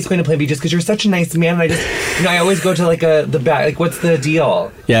brain keeps going to plan B just because you're such a nice man, and I just I always go to the back. What's the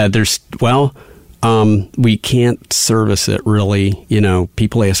deal? Yeah, we can't service it really.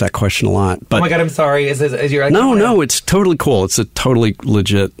 People ask that question a lot. But oh my God, I'm sorry. Is your No, it's totally cool. It's a totally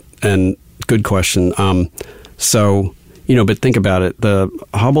legit and good question. So, but think about it. The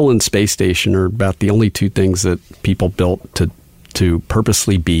Hubble and space station are about the only two things that people built to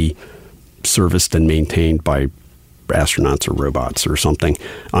purposely be serviced and maintained by astronauts or robots or something.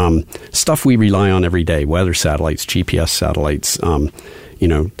 Stuff we rely on every day, weather satellites, GPS satellites, phone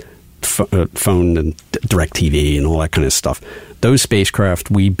and DirecTV and all that kind of stuff. Those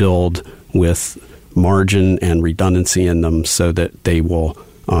spacecraft we build with margin and redundancy in them so that they will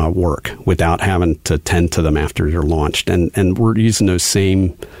work without having to tend to them after they're launched. And we're using those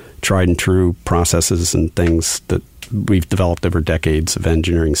same tried and true processes and things that we've developed over decades of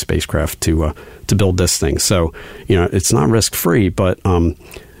engineering spacecraft to build this thing. So, it's not risk-free, but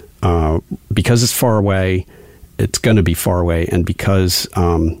because it's far away, it's going to be far away. And because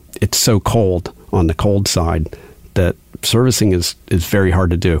it's so cold on the cold side that servicing is very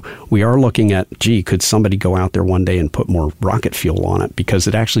hard to do. We are looking at, could somebody go out there one day and put more rocket fuel on it? Because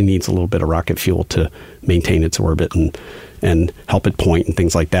it actually needs a little bit of rocket fuel to maintain its orbit and help it point and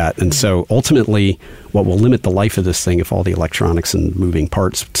things like that. And so ultimately, what will limit the life of this thing, if all the electronics and moving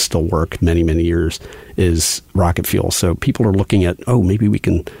parts still work many, many years, is rocket fuel. So people are looking at, maybe we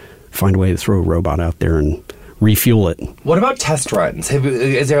can find a way to throw a robot out there and refuel it. What about test runs?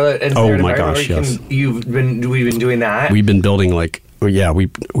 Is there an my gosh, yes. We've been doing that? We've been building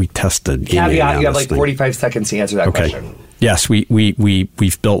we tested. Caveat, you have 45 seconds to answer that question. Yes,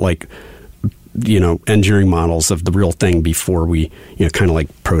 we've built engineering models of the real thing before we, kind of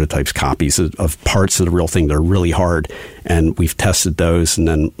like prototypes, copies of parts of the real thing that are really hard. And we've tested those, and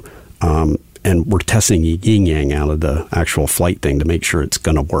then and we're testing yin yang out of the actual flight thing to make sure it's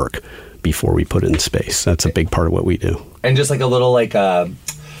going to work before we put it in space. That's a big part of what we do. And just like a little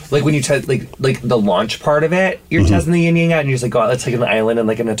when you test like the launch part of it, you're testing the yin yang out, and you just go out, let's take an island and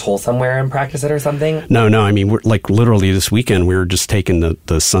an atoll somewhere and practice it or something. No. I mean, we're literally this weekend we were just taking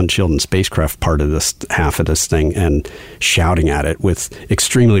the sun shield and spacecraft part of this half of this thing and shouting at it with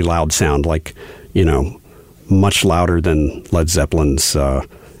extremely loud sound, much louder than Led Zeppelin's.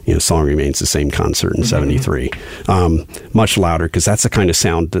 Song Remains the Same concert in 73. Much louder, because that's the kind of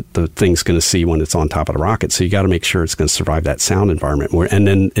sound that the thing's going to see when it's on top of the rocket. So you got to make sure it's going to survive that sound environment. And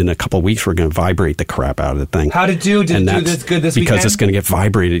then in a couple of weeks, we're going to vibrate the crap out of the thing. How did it do? Did it do this good this weekend? Because it's going to get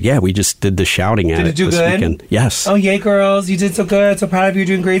vibrated. Yeah, we just did the shouting at it this weekend. Yes. Oh, yay, girls. You did so good. So proud of you. You're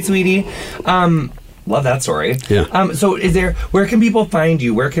doing great, sweetie. Love that story. Yeah. So where can people find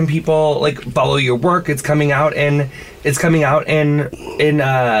you? Where can people follow your work? It's coming out in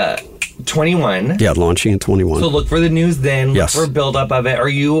 21. Yeah, launching in 21. So look for the news then. Yes. Look for build up of it. Are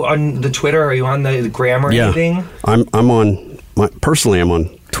you on the Twitter? Are you on the Gram or anything? I'm on personally I'm on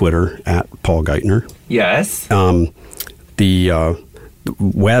Twitter at Paul Geithner. Yes. The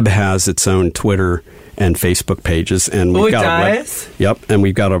web has its own Twitter and Facebook pages, and we've got and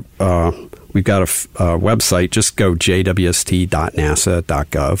we've got a website. Just go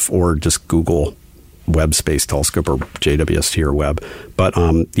jwst.nasa.gov or just Google Webb Space Telescope or JWST or Webb. But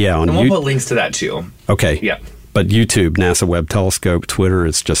and we'll put links to that too. Okay. Yeah. But YouTube, NASA Webb Telescope. Twitter,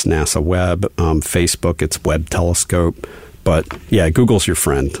 it's just NASA Webb. Facebook, it's Webb Telescope. But Google's your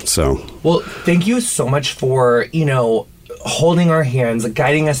friend. So thank you so much for holding our hands,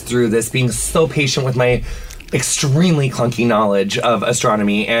 guiding us through this, being so patient with my extremely clunky knowledge of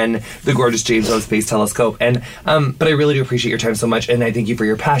astronomy and the gorgeous James Webb Space Telescope. And but I really do appreciate your time so much, and I thank you for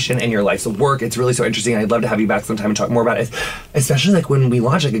your passion and your life's work. It's really so interesting. I'd love to have you back sometime and talk more about it, especially when we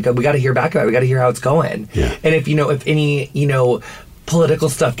launch. We got to hear back about it. We got to hear how it's going. Yeah. And if any political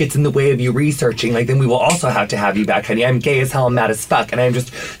stuff gets in the way of you researching, then we will also have to have you back, honey. I'm gay as hell and mad as fuck, and I'm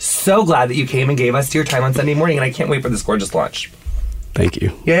just so glad that you came and gave us your time on Sunday morning, and I can't wait for this gorgeous launch. Thank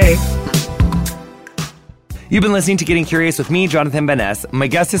you. Yay. You've been listening to Getting Curious with me, Jonathan Van Ness. My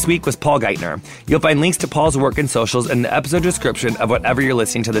guest this week was Paul Geithner. You'll find links to Paul's work and socials in the episode description of whatever you're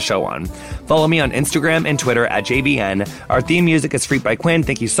listening to the show on. Follow me on Instagram and Twitter at JVN. Our theme music is Freaked by Quinn.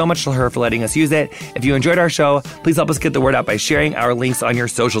 Thank you so much to her for letting us use it. If you enjoyed our show, please help us get the word out by sharing our links on your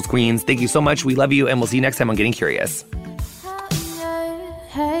socials, queens. Thank you so much. We love you, and we'll see you next time on Getting Curious.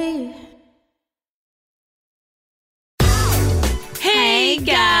 Hey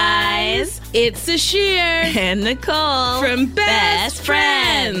guys, it's Sashir and Nicole from Best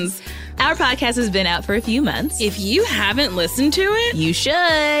Friends. Our podcast has been out for a few months. If you haven't listened to it, you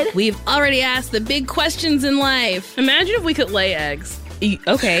should. We've already asked the big questions in life. Imagine if we could lay eggs.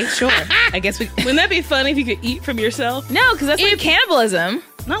 Okay, sure. I guess we... Wouldn't that be funny if you could eat from yourself? No, because that's like cannibalism.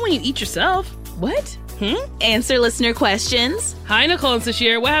 Not when you eat yourself. What? Answer listener questions. Hi, Nicole and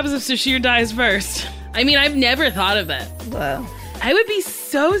Sashir. What happens if Sashir dies first? I mean, I've never thought of that. Well, I would be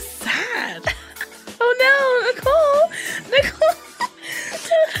so sad. Oh no, Nicole. No.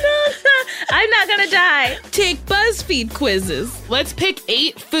 I I'm not gonna die. Take BuzzFeed quizzes. Let's pick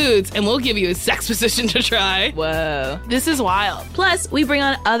 8 foods and we'll give you a sex position to try. Whoa. This is wild. Plus, we bring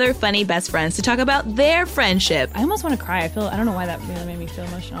on other funny best friends to talk about their friendship. I almost want to cry. I don't know why that really made me feel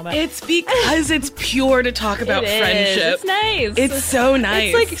emotional, but It's because it's pure to talk about it is. friendship. It's nice. It's so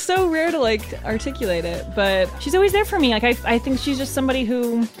nice. It's like so rare to like articulate it, but she's always there for me. Like I think she's just somebody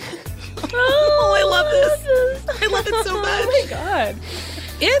who. Oh, I love this. I love it so much. Oh my god.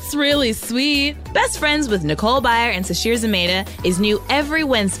 It's really sweet. Best Friends with Nicole Byer and Sashir Zameda is new every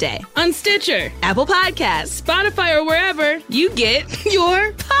Wednesday. On Stitcher, Apple Podcasts. Spotify, or wherever You get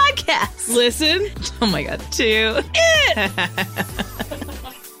your podcasts. listen. Oh my god, 2.